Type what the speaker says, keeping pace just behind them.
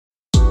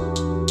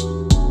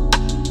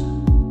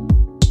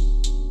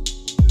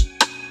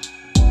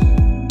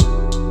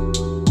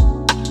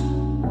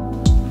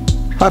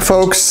Hi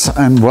folks,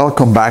 and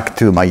welcome back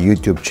to my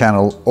YouTube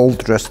channel,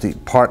 Old Rusty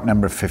part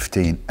number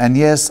 15. And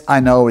yes, I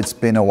know it's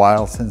been a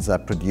while since I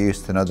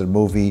produced another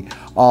movie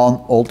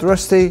on Old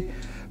Rusty,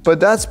 but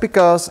that's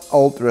because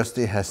Old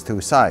Rusty has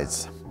two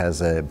sides. It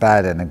has a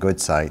bad and a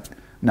good side.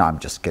 No, I'm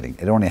just kidding.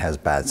 It only has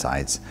bad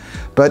sides.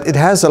 But it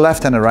has a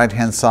left and a right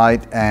hand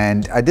side,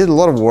 and I did a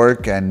lot of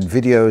work and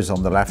videos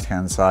on the left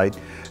hand side,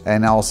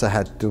 and I also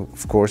had to,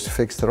 of course,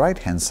 fix the right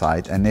hand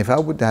side. And if I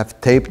would have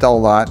taped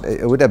all that,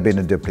 it would have been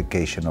a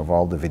duplication of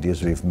all the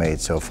videos we've made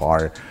so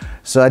far.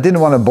 So I didn't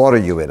want to bother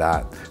you with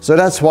that. So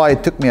that's why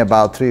it took me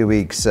about 3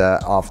 weeks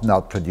of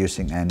not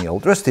producing any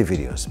Old Rusty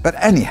videos. But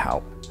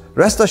anyhow,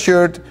 rest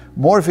assured,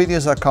 more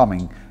videos are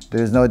coming.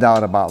 There's no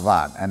doubt about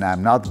that, and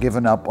I'm not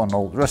giving up on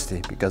Old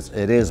Rusty because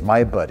it is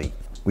my buddy.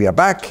 We are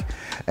back,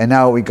 and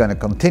now we're going to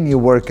continue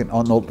working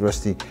on Old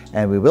Rusty,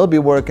 and we will be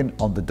working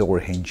on the door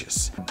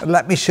hinges.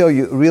 Let me show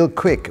you real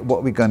quick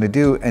what we're going to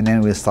do, and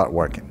then we'll start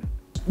working.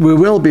 We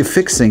will be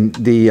fixing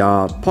the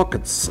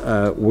pockets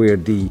where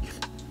the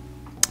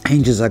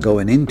hinges are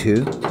going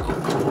into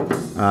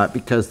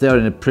because they're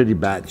in a pretty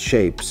bad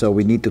shape. So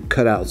we need to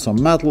cut out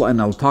some metal,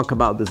 and I'll talk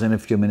about this in a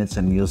few minutes,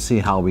 and you'll see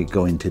how we're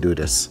going to do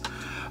this.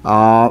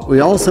 We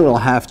also will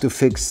have to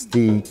fix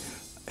the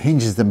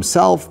hinges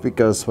themselves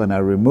because when I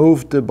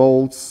removed the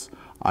bolts,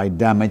 I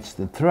damaged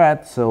the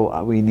thread,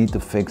 so we need to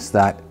fix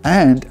that.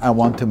 And I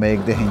want to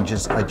make the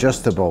hinges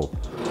adjustable,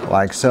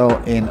 like so,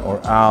 in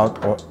or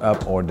out or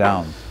up or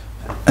down.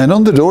 And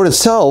on the door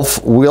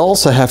itself, we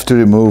also have to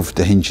remove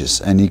the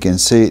hinges. And you can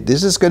see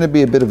this is going to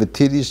be a bit of a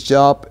tedious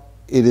job.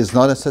 It is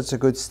not in such a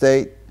good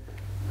state.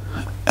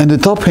 And the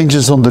top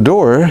hinges on the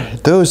door,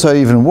 those are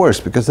even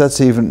worse because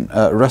that's even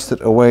rusted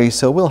away.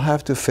 So we'll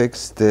have to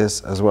fix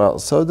this as well.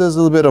 So there's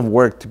a little bit of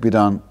work to be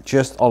done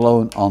just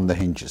alone on the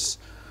hinges.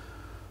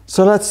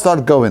 So let's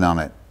start going on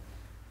it.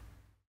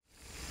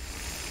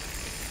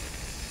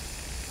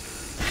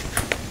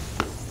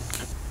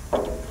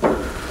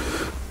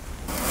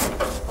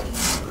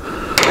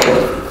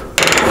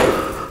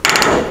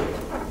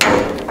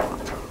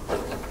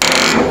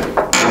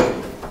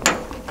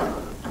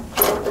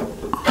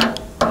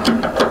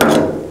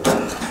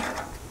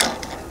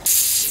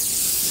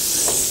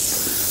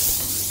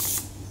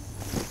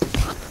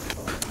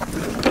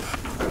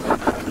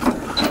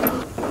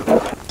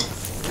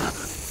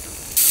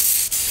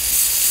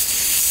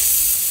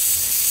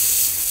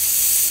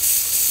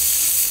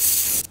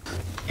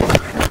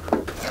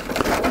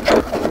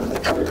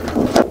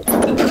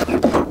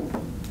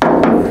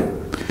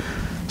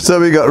 So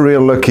we got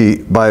real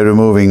lucky by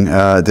removing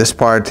this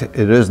part.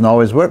 It doesn't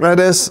always work like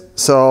this,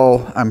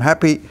 so I'm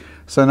happy.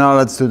 So now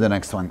let's do the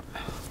next one.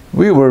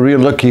 We were real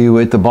lucky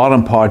with the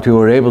bottom part. We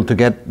were able to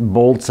get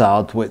bolts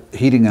out with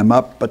heating them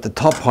up, but the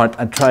top part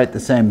I tried the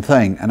same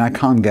thing and I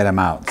can't get them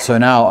out. So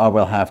now I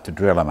will have to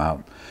drill them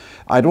out.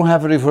 I don't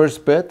have a reverse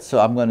bit, so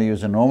I'm going to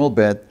use a normal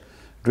bit,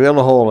 drill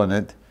a hole in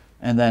it,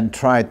 and then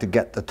try to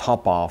get the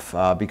top off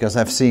because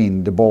I've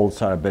seen the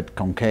bolts are a bit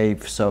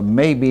concave, so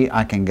maybe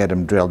I can get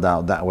them drilled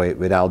out that way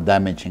without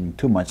damaging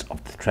too much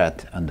of the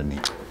thread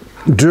underneath.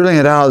 Drilling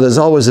it out is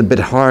always a bit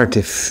hard,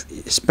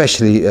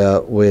 especially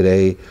with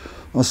a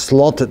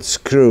slotted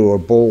screw or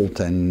bolt,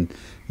 and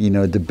you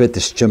know the bit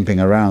is jumping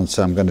around,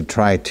 so I'm going to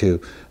try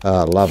to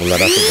level it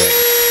up a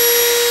bit.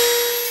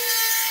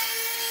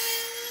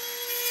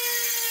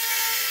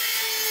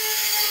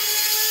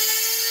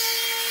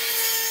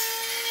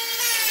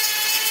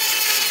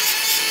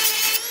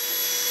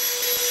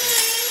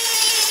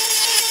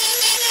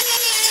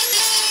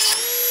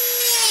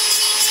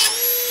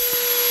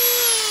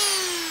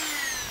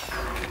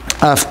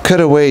 I've cut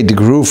away the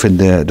groove in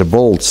the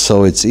bolts,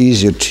 so it's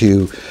easier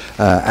to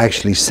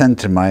actually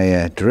center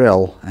my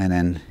drill and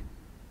then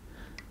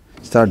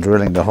start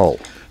drilling the hole.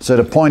 So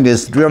the point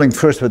is drilling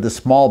first with a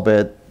small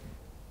bit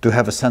to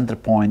have a center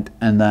point,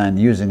 and then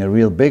using a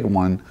real big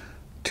one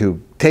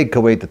to take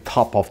away the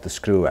top of the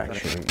screw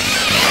actually.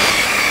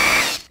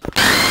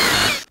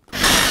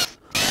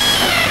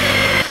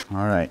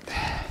 All right,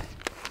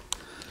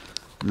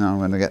 now I'm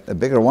going to get a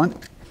bigger one.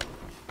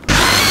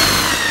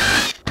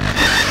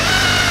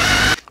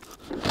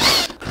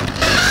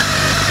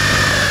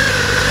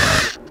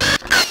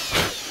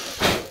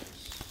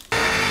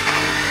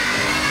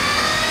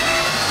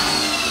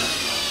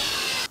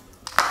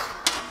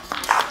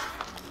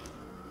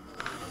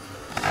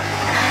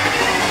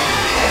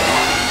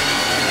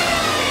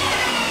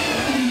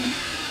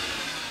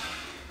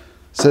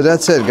 So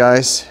that's it,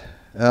 guys.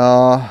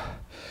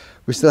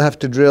 We still have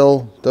to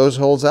drill those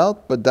holes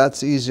out, but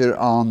that's easier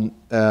on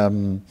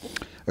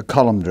a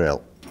column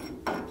drill.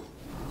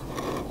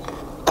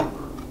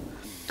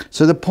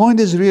 So the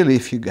point is really,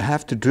 if you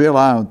have to drill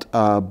out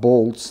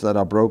bolts that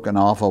are broken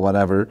off or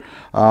whatever,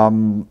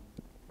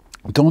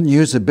 don't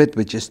use a bit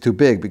which is too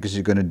big because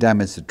you're going to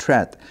damage the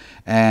thread.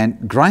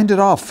 And grind it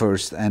off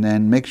first, and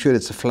then make sure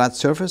it's a flat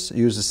surface.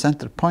 Use a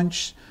center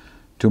punch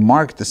to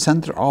mark the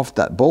center of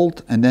that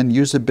bolt, and then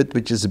use a bit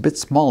which is a bit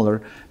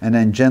smaller, and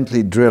then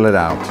gently drill it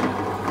out.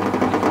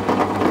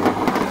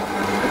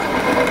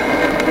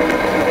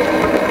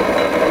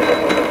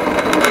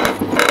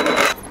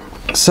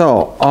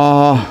 So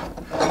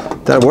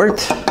that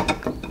worked.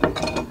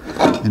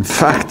 In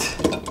fact,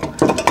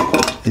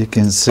 you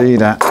can see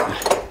that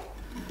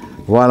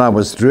while I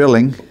was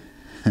drilling,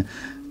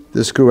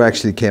 the screw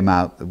actually came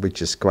out,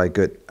 which is quite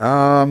good.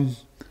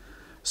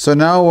 So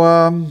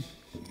now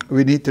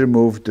we need to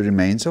remove the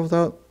remains of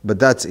that, but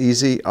that's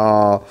easy.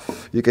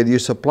 You can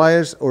use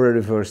pliers or a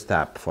reverse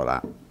tap for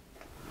that.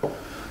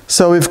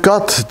 So we've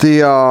got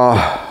the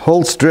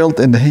holes drilled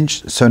in the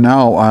hinge. So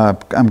now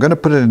I'm going to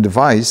put it in the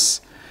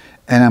vise,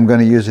 and I'm going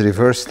to use a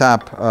reverse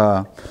tap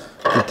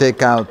to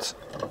take out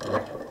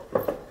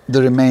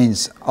the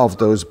remains of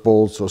those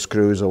bolts or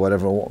screws or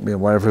whatever we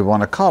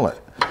want to call it.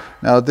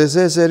 Now this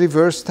is a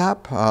reverse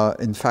tap.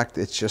 In fact,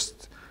 it's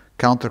just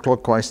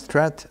counterclockwise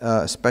thread,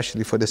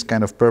 especially for this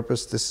kind of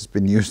purpose. This has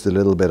been used a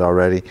little bit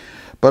already,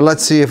 but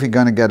let's see if we're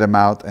going to get them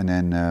out, and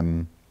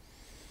then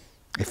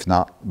if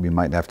not, we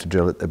might have to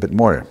drill it a bit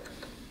more.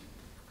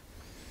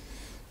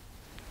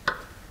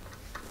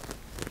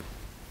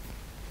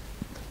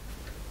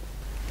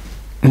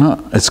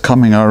 No, it's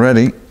coming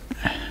already,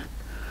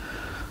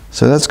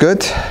 so that's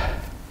good.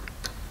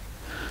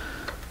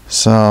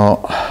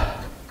 So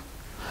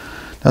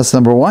that's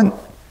number one.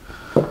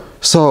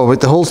 So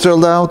with the holes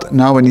drilled out,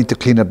 now we need to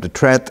clean up the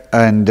thread,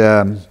 and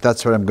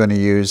that's what I'm going to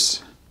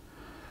use.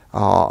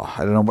 I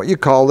don't know what you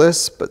call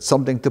this, but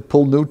something to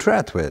pull new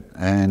thread with.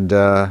 And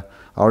I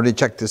already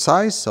checked the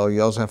size, so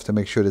you also have to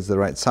make sure it's the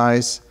right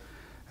size.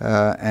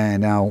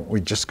 And now we're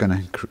just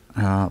going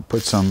to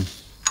put some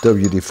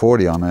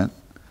WD-40 on it,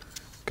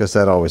 because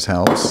that always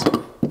helps.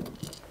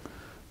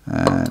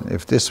 And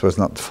if this was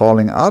not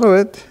falling out of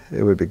it,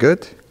 it would be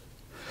good.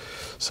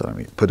 So let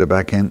me put it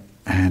back in,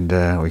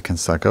 and we can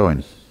start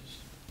going.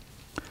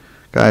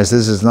 Guys,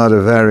 this is not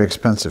a very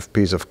expensive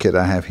piece of kit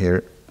I have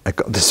here. I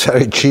got this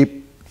very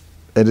cheap,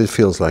 and it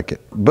feels like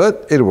it,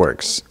 but it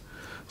works.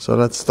 So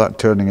let's start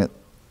turning it.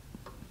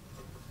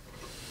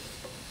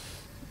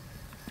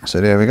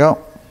 So there we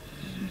go.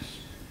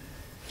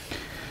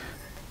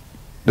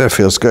 That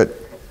feels good.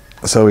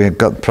 So we've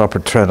got proper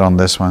thread on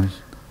this one.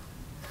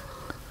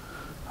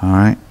 All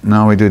right,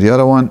 now we do the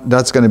other one.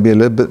 That's going to be a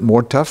little bit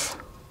more tough.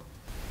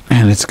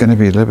 And it's going to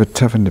be a little bit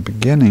tough in the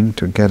beginning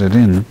to get it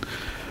in.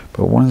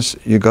 But once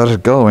you got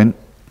it going,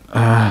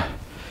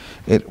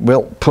 it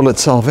will pull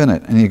itself in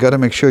it. And you got to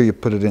make sure you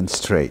put it in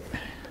straight.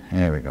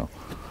 There we go.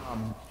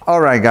 All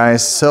right,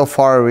 guys, so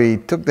far we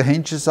took the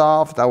hinges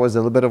off. That was a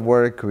little bit of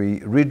work.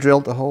 We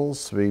re-drilled the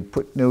holes. We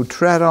put new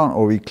thread on,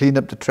 or we cleaned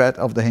up the thread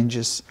of the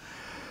hinges.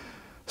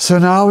 So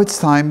now it's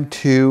time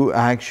to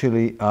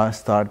actually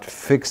start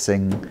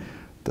fixing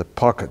the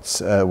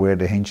pockets where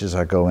the hinges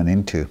are going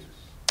into.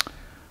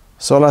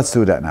 So let's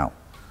do that now.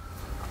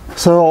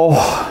 So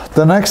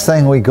the next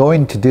thing we're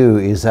going to do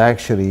is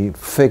actually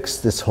fix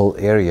this whole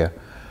area.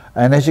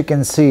 And as you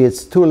can see,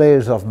 it's two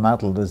layers of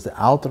metal. There's the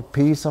outer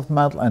piece of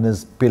metal, and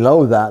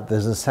below that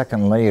there's a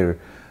second layer.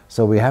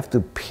 So we have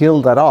to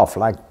peel that off,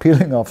 like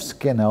peeling off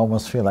skin. I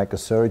almost feel like a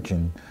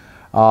surgeon.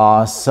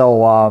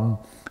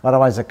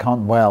 Otherwise I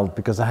can't weld,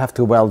 because I have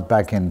to weld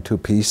back in two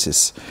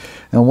pieces.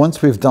 And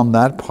once we've done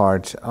that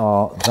part,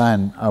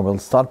 then I will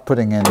start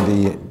putting in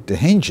the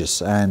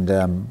hinges. And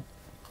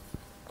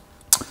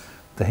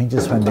the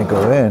hinges, when they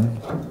go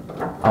in,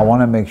 I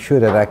want to make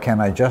sure that I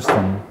can adjust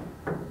them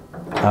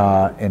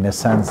in a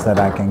sense that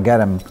I can get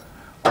them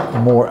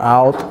more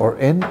out or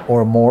in,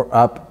 or more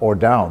up or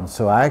down.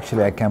 So I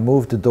can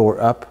move the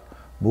door up,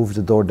 move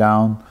the door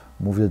down,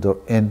 move the door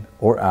in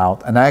or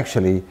out, and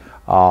actually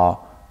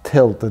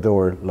tilt the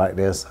door like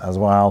this as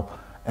well.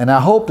 And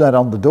I hope that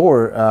on the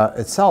door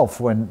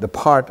itself, when the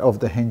part of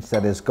the hinge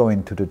that is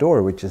going to the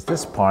door, which is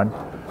this part,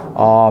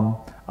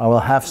 I will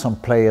have some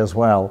play as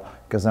well,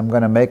 because I'm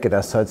going to make it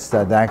as such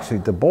that actually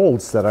the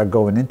bolts that are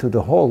going into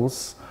the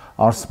holes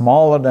are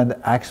smaller than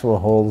the actual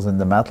holes in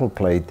the metal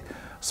plate.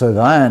 So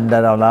then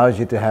that allows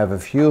you to have a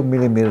few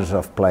millimeters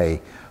of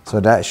play. So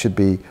that should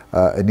be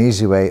an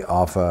easy way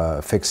of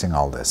fixing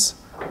all this.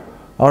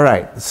 All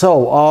right,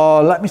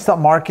 so let me start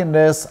marking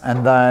this,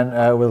 and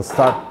then we'll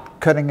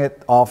start cutting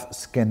it off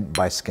skin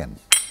by skin.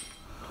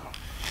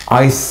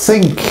 I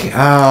think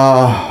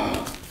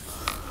I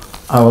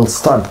will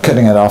start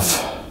cutting it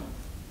off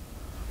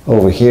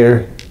over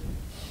here,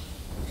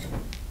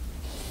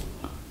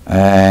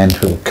 and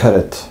we'll cut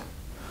it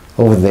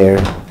over there,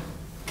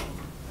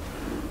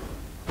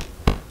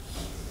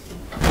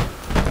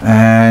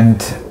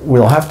 and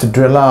we'll have to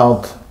drill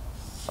out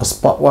a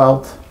spot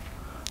weld.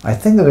 I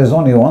think there is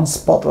only one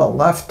spot weld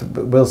left,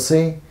 but we'll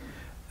see.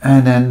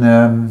 And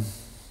then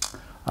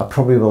I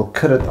probably will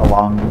cut it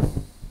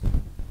along,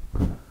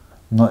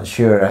 not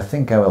sure, I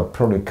think I will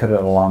probably cut it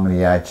along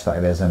the edge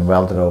like this and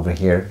weld it over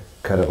here,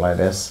 cut it like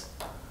this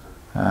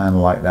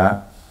and like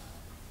that.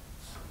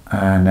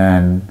 And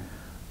then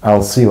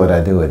I'll see what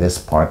I do with this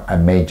part. I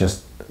may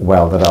just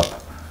weld it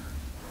up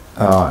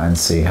and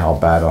see how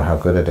bad or how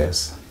good it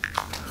is.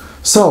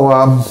 So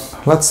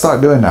let's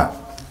start doing that.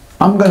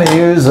 I'm going to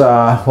use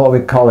what we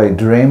call a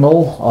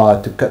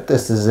Dremel to cut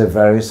this. This is a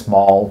very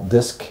small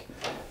disc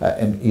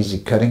and easy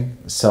cutting.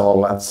 So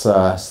let's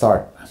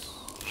start.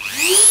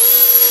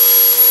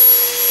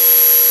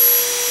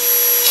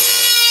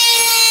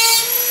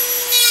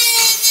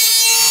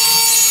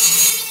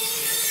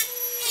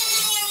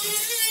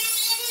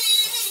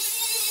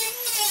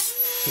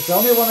 I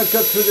only want to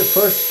cut through the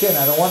first skin.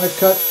 I don't want to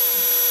cut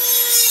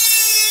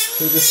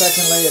through the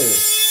second layer.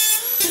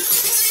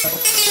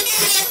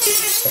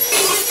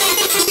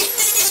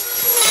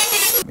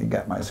 Let me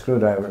get my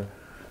screwdriver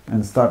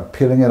and start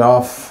peeling it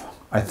off.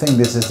 I think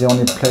this is the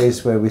only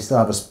place where we still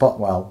have a spot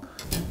weld.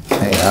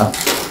 There you go.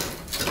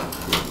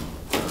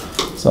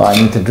 So I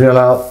need to drill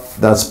out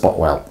that spot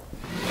weld.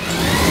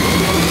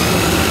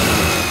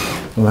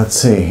 Let's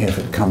see if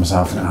it comes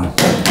off now.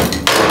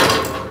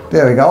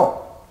 There we go.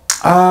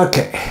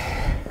 Okay.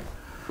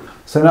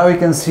 So now we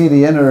can see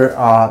the inner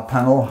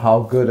panel, how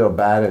good or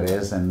bad it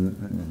is,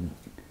 and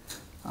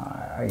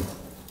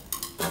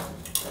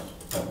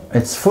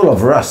it's full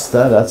of rust.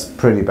 That's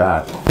pretty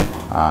bad.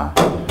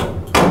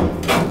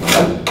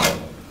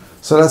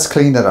 So let's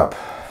clean that up.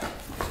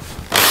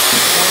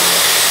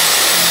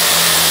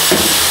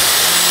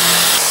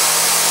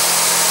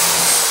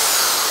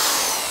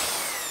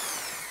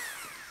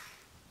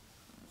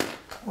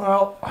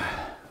 Well,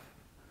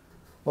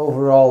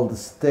 overall the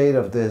state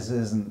of this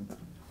isn't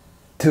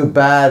too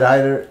bad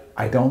either.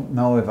 I don't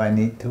know if I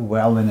need to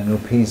weld in a new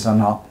piece or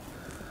not.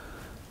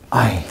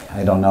 I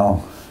don't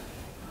know.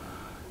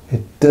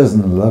 It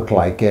doesn't look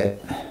like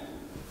it.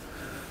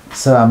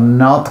 So I'm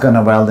not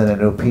gonna weld in a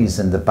new piece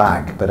in the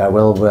back, but I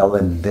will weld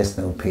in this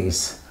new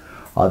piece.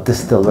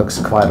 This still looks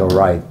quite all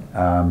right.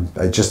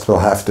 I just will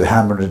have to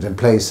hammer it in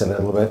place a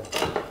little bit.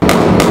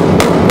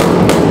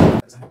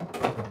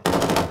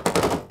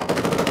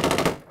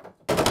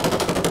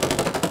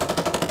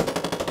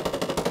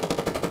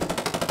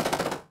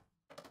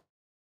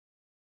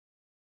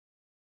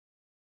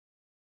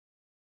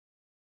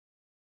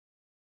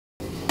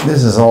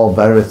 This is all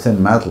very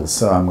thin metal,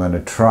 so I'm going to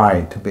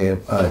try to be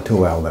to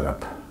weld it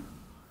up.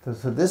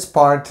 So this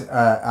part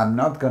I'm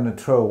not going to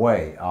throw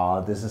away.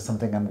 This is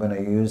something I'm going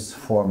to use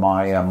for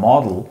my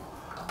model,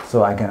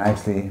 so I can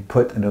actually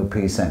put a new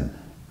piece in.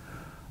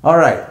 All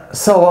right,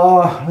 so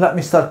let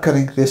me start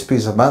cutting this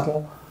piece of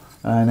metal,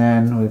 and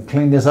then we'll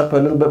clean this up a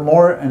little bit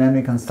more, and then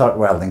we can start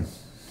welding.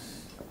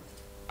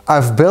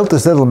 I've built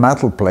this little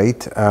metal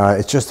plate.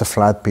 It's just a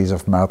flat piece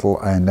of metal,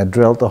 and I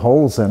drilled the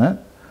holes in it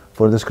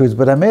for the screws,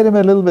 but I made them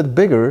a little bit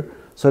bigger,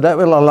 so that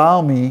will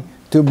allow me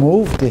to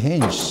move the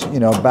hinge,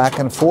 you know, back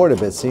and forth a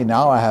bit. See,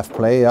 now I have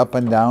play up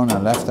and down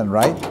and left and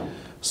right,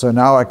 so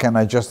now I can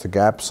adjust the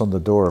gaps on the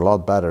door a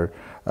lot better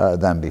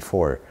than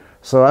before.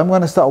 So I'm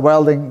going to start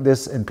welding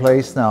this in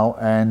place now,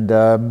 and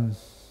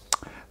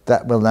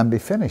that will then be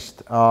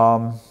finished.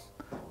 The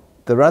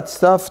red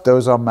stuff,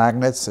 those are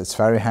magnets. It's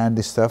very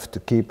handy stuff to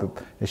keep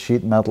a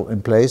sheet metal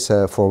in place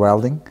for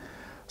welding.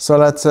 So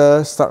let's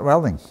start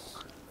welding.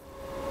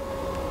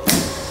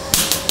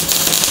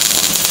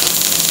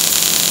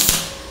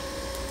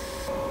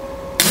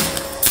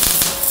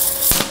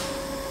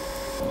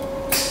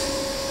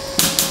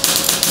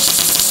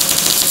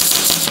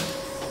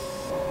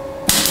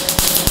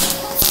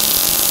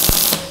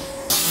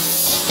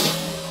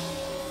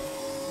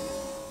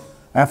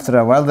 After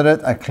I welded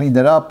it, I cleaned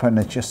it up, and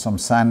it's just some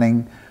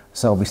sanding.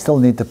 So we still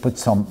need to put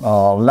some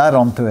lead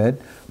onto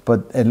it,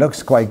 but it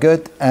looks quite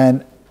good.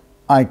 And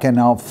I can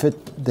now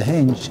fit the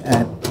hinge,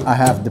 and I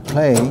have the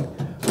play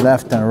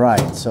left and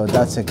right. So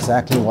that's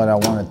exactly what I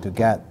wanted to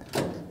get.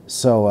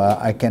 So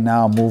I can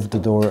now move the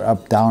door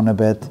up, down a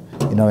bit,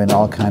 you know, in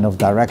all kind of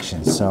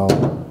directions. So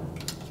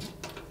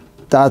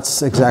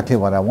that's exactly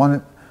what I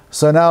wanted.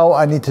 So now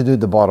I need to do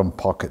the bottom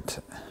pocket.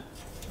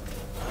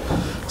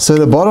 So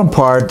the bottom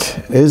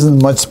part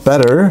isn't much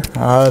better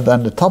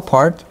than the top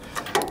part,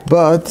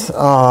 but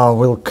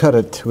we'll cut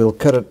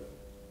it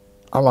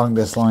along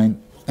this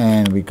line,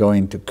 and we're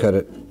going to cut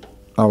it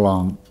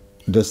along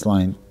this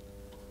line.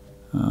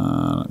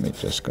 Let me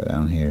just go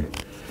down here,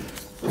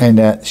 and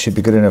that should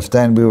be good enough.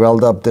 Then we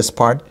weld up this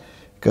part,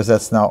 because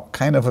that's now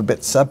kind of a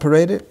bit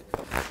separated,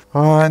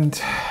 and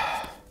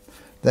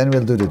then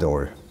we'll do the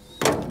door.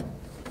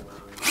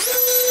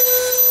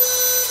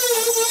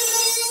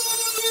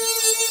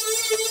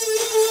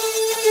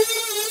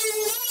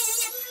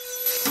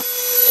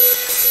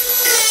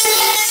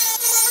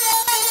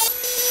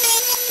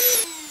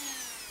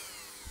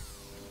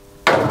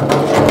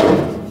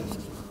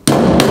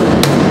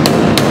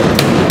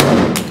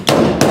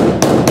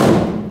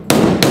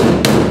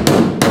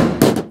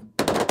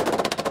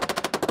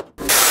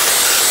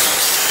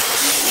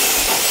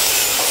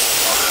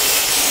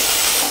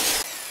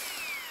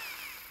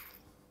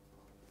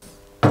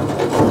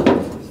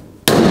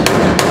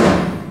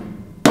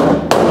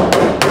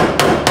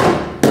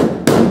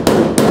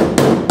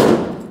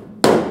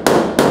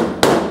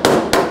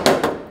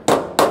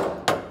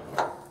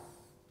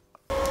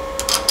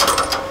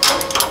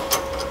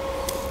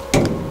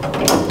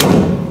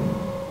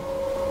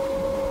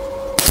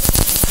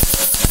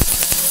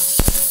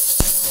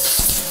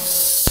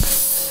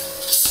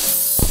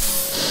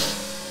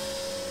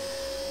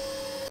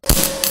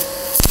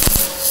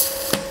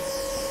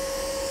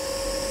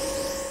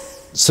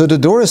 So the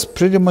door is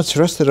pretty much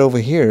rusted over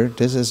here.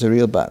 This is a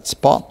real bad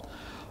spot.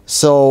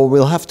 So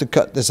we'll have to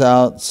cut this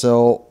out.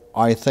 So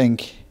I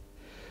think,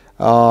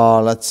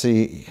 let's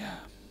see.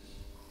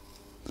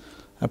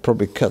 I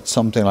probably cut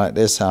something like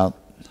this out.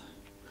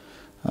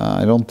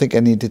 I don't think I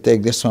need to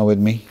take this one with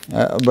me,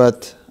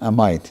 but I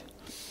might.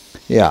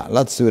 Yeah,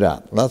 let's do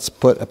that. Let's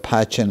put a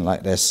patch in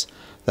like this.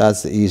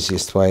 That's the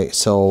easiest way.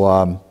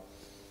 So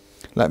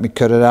let me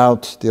cut it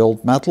out, the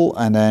old metal,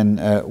 and then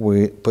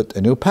we put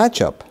a new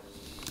patch up.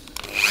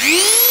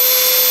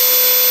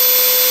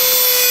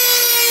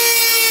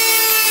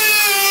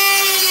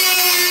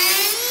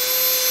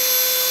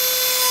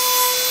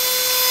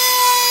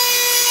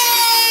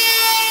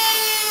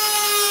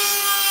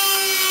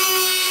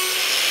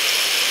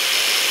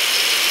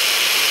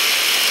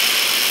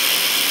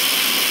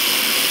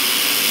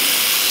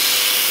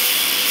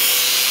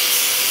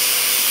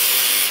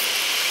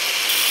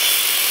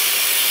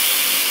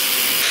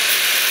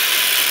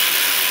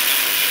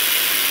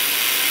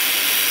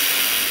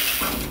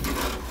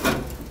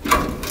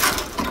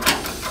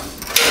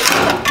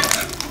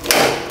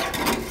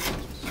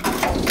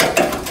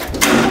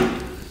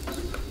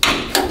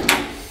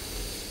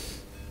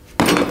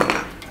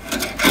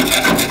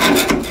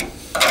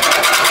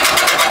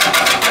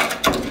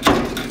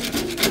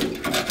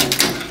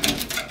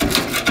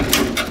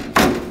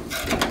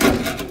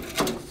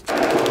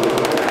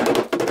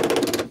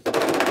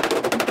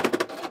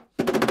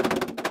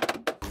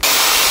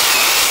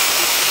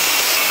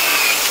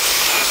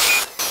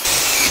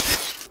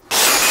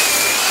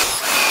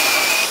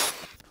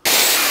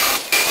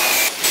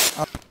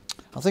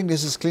 I think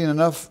this is clean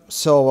enough,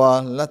 so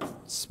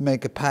let's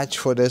make a patch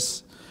for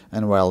this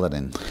and weld it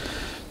in.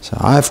 So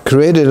I've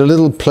created a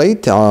little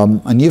plate,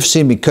 and you've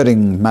seen me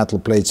cutting metal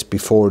plates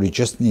before. You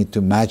just need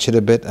to match it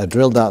a bit. I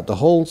drilled out the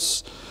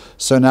holes,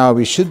 so now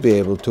we should be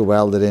able to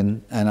weld it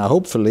in, and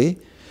hopefully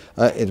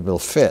it will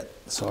fit.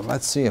 So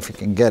let's see if we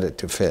can get it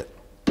to fit.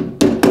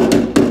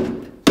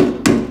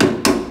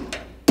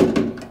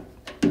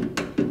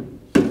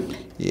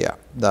 Yeah,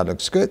 that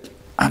looks good.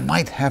 I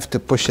might have to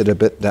push it a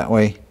bit that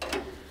way.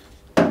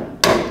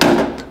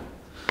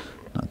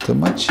 Not too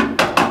much.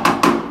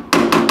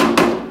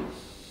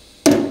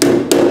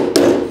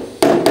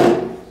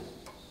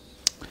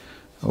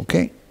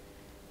 Okay.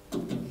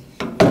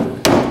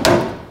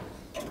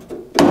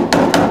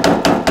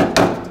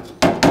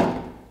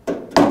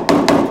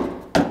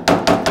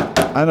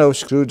 I know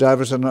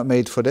screwdrivers are not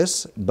made for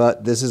this,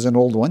 but this is an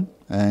old one,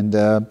 and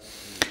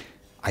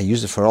I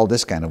use it for all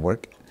this kind of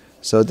work.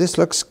 So this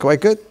looks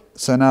quite good.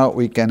 So now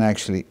we can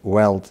actually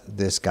weld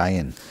this guy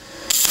in.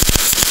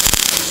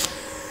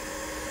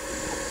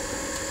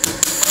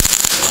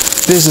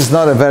 This is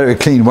not a very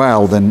clean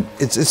weld, and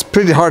it's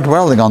pretty hard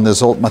welding on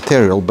this old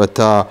material, but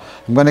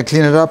I'm going to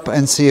clean it up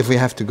and see if we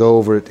have to go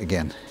over it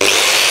again.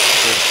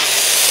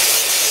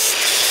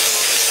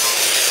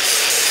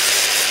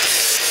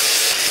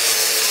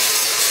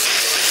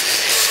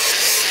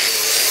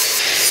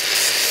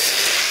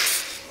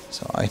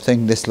 So I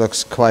think this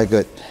looks quite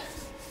good.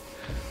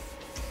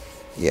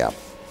 Yeah,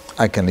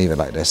 I can leave it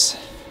like this.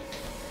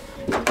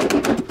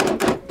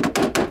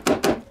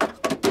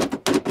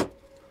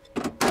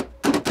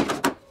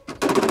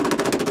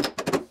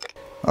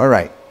 All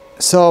right,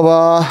 so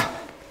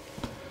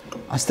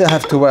I still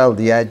have to weld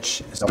the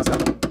edge.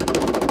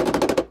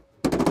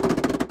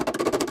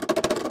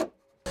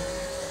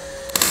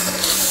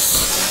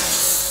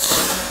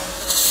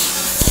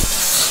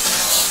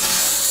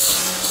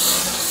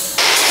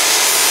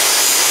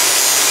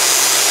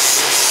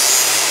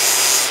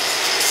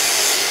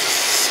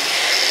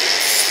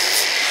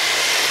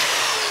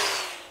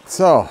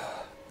 So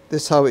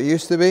this is how it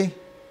used to be,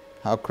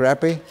 how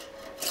crappy,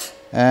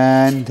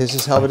 and this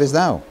is how it is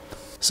now.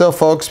 So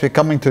folks, we're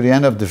coming to the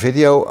end of the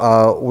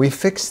video. We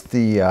fixed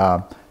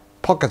the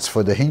pockets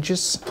for the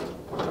hinges.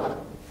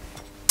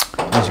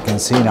 As you can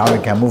see now,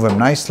 we can move them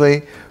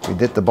nicely. We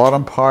did the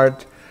bottom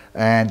part,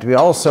 and we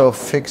also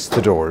fixed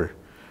the door.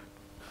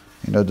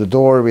 You know, the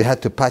door, we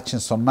had to patch in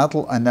some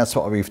metal, and that's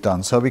what we've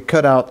done. So we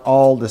cut out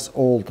all this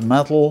old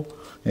metal,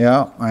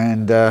 yeah,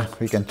 and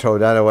we can throw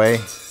that away.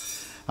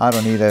 I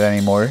don't need it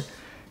anymore.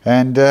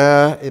 And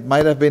it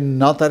might have been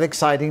not that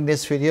exciting,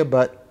 this video,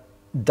 but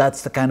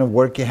that's the kind of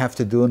work you have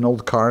to do in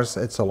old cars.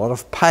 It's a lot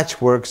of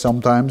patchwork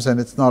sometimes, and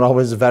it's not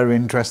always very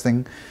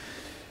interesting.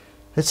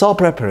 It's all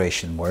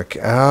preparation work.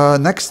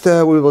 Next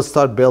we will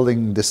start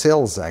building the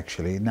sills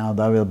actually. Now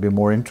that will be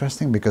more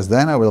interesting, because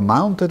then I will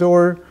mount the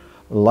door,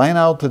 line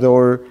out the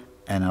door,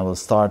 and I will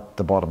start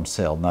the bottom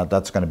sill. Now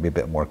that's going to be a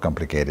bit more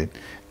complicated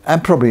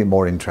and probably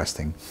more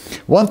interesting.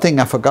 One thing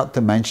I forgot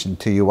to mention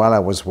to you while I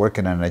was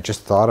working, and I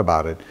just thought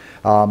about it.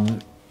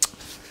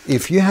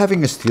 If you're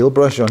having a steel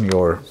brush on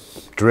your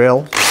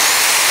drill,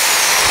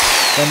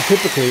 then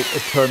typically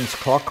it turns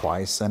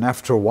clockwise, and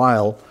after a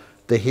while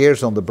the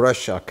hairs on the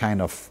brush are kind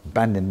of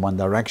bent in one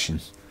direction.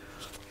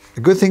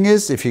 The good thing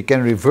is, if you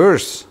can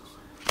reverse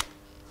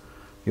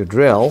your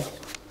drill,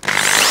 then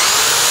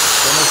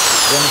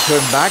it's going to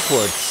turn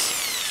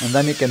backwards, and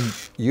then you can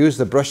use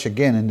the brush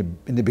again.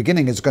 In the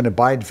beginning it's going to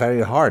bite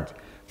very hard,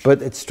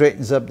 but it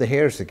straightens up the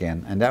hairs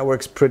again, and that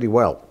works pretty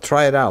well.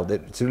 Try it out.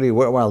 It's really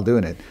worthwhile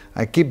doing it.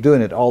 I keep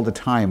doing it all the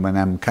time when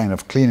I'm kind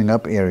of cleaning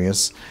up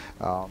areas.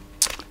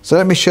 So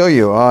let me show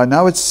you.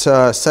 Now it's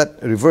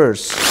set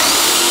reverse. See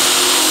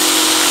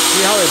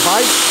how it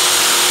bites?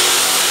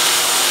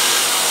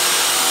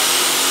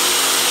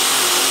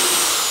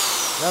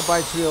 That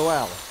bites real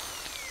well.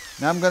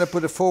 Now I'm going to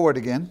put it forward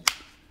again.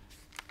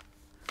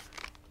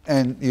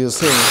 And you'll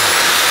see.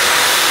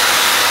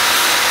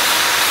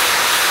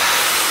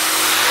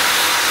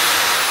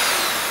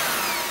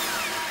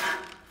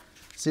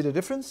 See the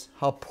difference?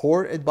 How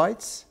poor it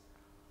bites?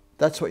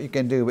 That's what you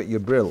can do with your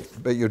drill.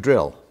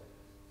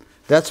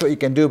 That's what you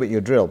can do with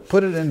your drill.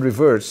 Put it in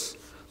reverse,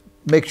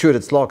 make sure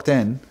it's locked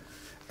in,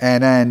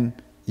 and then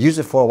use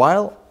it for a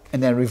while,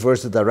 and then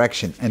reverse the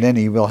direction. And then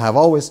you will have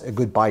always a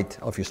good bite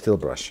of your steel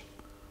brush.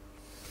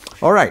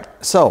 All right,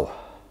 so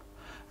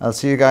I'll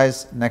see you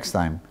guys next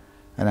time.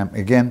 And I'm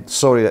again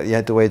sorry that you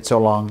had to wait so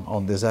long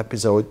on this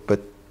episode, but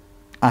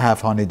I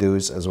have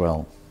honeydews as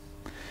well.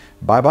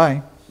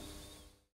 Bye-bye.